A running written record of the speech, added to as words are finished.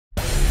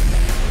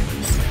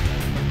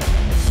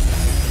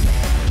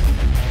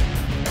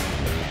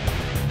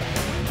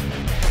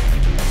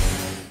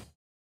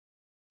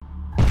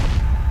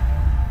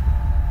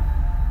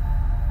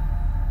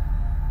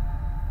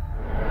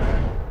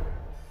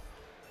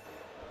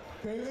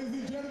Okay, ladies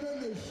and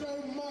gentlemen, the show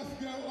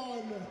must go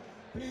on.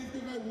 Please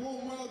give a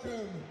warm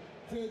welcome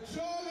to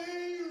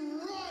Charlie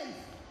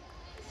Rice.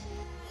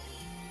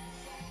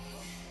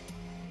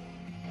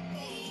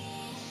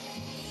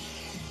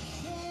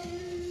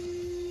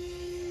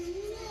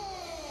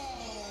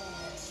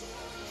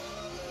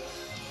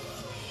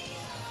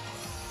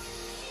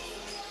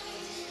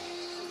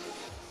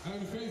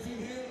 And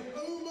facing him,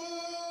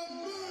 Omar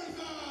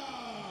MIRZA.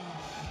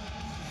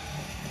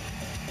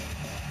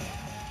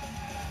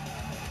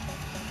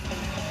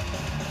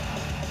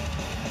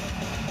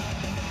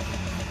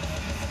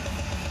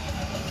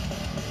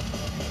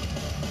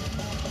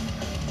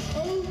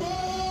 Over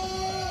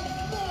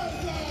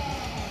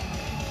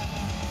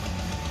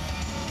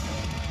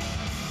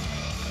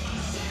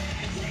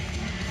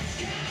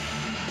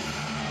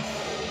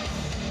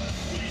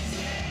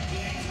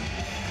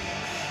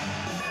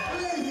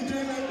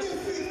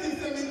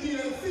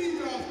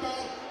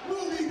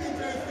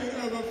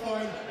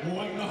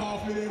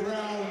 1.5 minute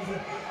rounds.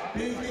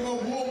 Please give a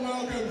warm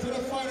welcome to the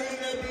fighter in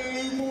the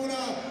blue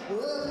corner,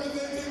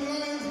 representing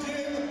Lions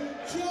Gym,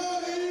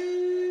 Charlie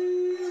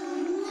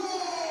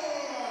Rice.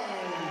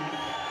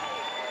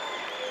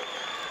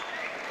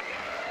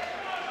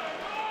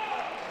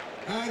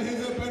 And his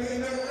opponent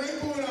in the red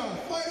corner,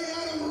 fighting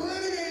out of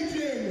Renegade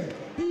Gym,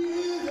 he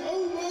is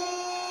Omar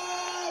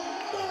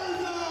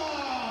MIRZA.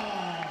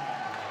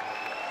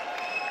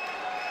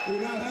 We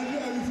now hand you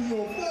over to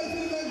your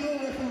fighters and your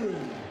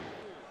referee.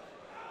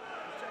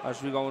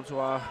 As we go into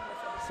our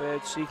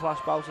third C-class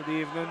bout of the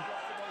evening,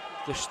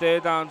 the stare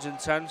down's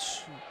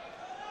intense.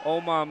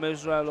 Omar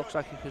MIRZA looks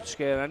like he could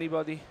scare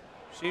anybody.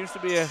 Seems to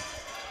be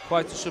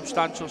quite a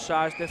substantial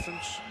size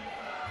difference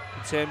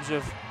in terms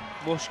of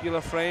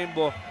muscular frame,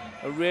 but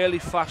a really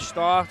fast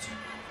start.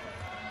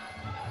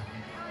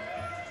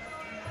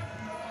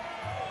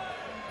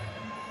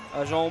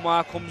 As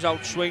Omar comes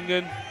out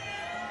swinging,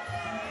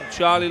 and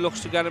Charlie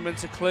looks to get him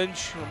into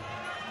clinch.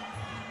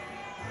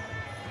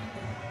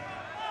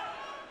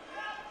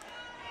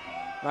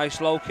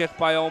 Nice low kick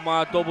by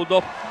Omar, doubled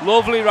up.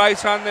 Lovely right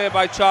hand there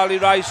by Charlie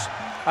Rice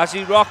as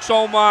he rocks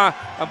Omar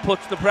and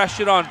puts the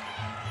pressure on.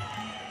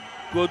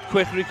 Good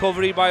quick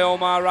recovery by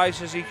Omar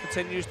Rice as he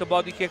continues the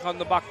body kick on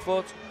the back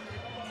foot.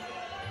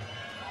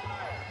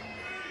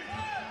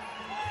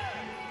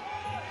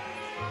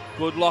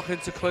 Good lock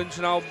into clinch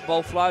now,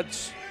 both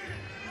lads.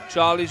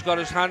 Charlie's got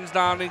his hands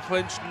down in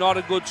clinch, not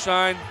a good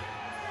sign.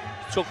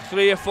 Took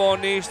 3 or 4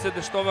 knees to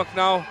the stomach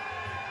now.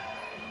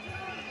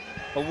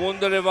 I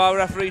wonder if our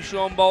referee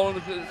Sean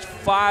Boland, it's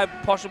 5,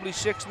 possibly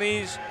 6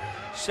 knees,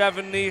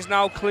 7 knees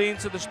now clean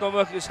to the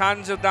stomach. His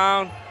hands are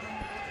down.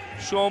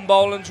 Sean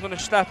Boland's going to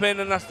step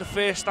in, and that's the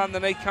first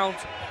standing 8 count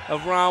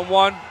of round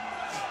 1.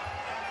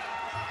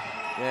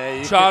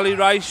 Yeah, Charlie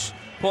Rice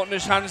putting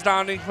his hands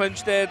down in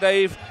clinch there,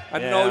 Dave.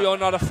 And no, you're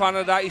not a fan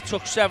of that. He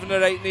took 7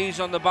 or 8 knees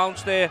on the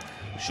bounce there.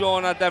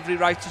 Sean had every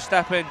right to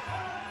step in.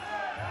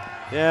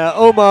 Yeah,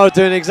 Omar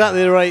doing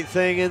exactly the right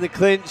thing in the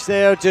clinch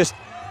there, just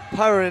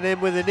powering in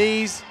with the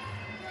knees.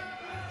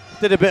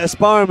 Did a bit of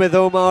sparring with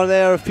Omar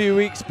there a few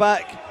weeks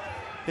back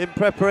in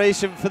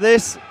preparation for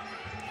this.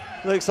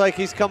 Looks like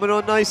he's coming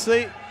on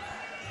nicely.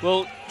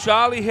 Well,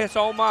 Charlie hit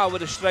Omar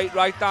with a straight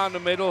right down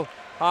the middle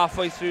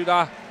halfway through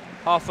that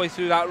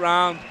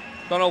round.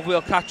 Don't know if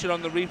we'll catch it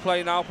on the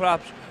replay now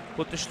perhaps,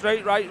 but the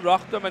straight right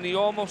rocked him and he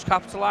almost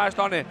capitalised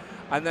on it,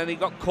 and then he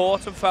got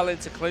caught and fell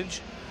into clinch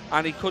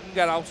and he couldn't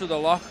get out of the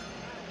lock.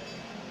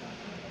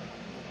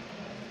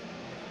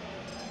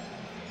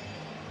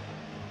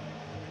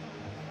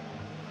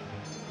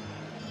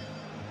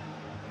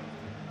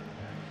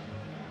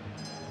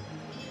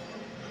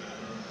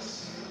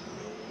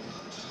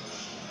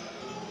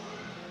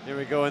 Here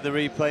we go in the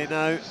replay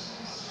now.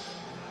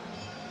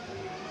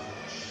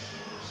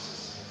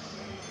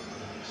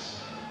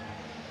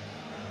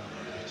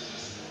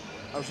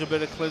 That was a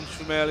bit of clinch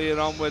from earlier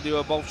on where they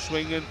were both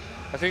swinging.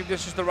 I think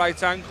this is the right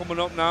hand coming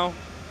up now.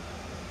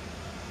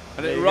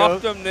 And it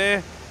rocked him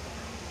there.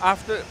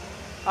 After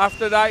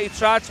that, he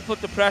tried to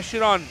put the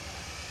pressure on,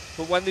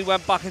 but when they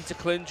went back into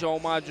clinch,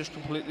 Omar just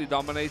completely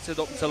dominated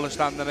up until the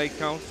standing 8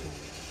 count.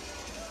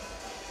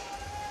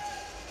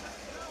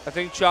 I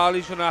think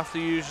Charlie's going to have to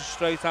use his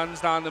straight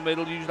hands down the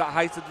middle, use that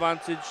height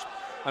advantage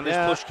and his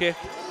push kick.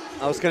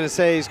 I was going to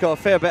say he's got a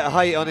fair bit of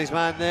height on his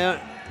man there.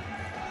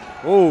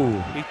 Oh,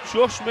 he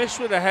just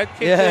missed with a head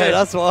kick. Yeah, there.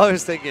 That's what I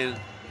was thinking.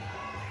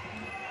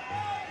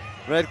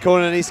 Red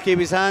corner needs to keep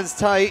his hands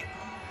tight.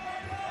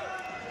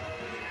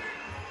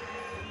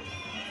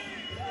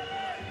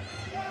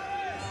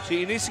 See,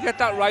 he needs to get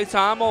that right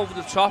arm over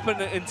the top and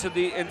into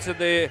the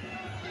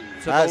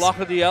lock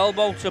of the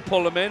elbow to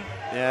pull him in.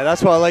 Yeah,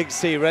 that's what I like to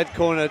see. Red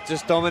corner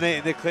just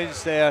dominating the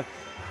clinch there.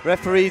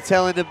 Referee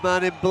telling the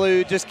man in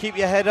blue, just keep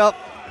your head up.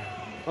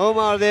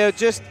 Omar there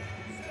just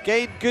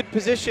gained good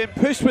position,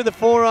 pushed with the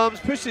forearms,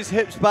 pushed his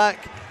hips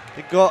back,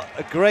 and got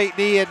a great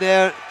knee in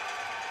there.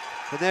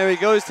 And there he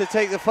goes to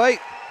take the fight.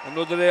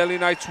 Another early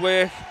night's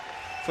work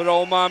for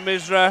Omar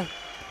MIRZA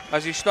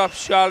as he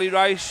stops Charlie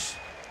Rice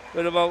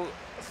with about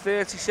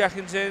 30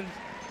 seconds in.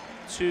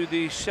 to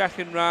the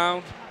second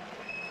round.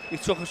 He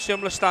took a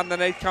similar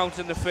standing 8 count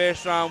in the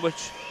first round,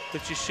 which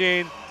you've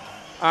seen.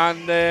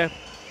 And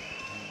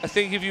I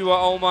think if you were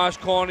Omar's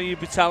corner, you'd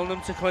be telling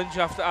him to clinch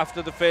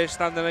after the first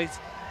standing 8.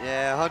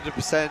 Yeah,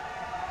 100%.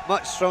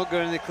 Much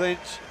stronger in the clinch.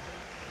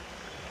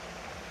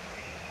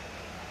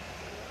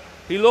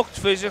 He looked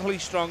physically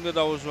stronger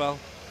though as well.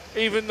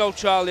 Even though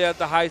Charlie had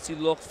the height, he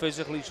looked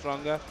physically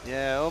stronger.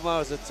 Yeah, Omar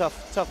was a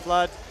tough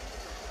lad.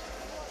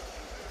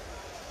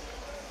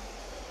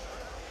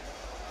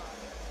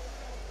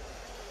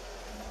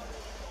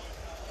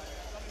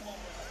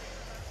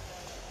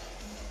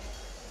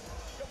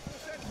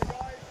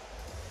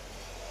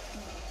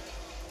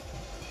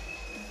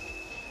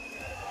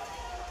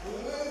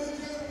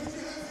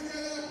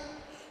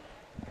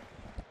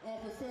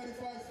 After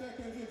 35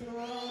 seconds into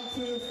round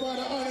 2,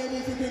 fighter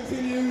unable to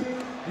continue.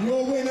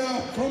 Your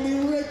winner from the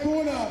red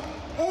corner,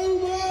 Omar.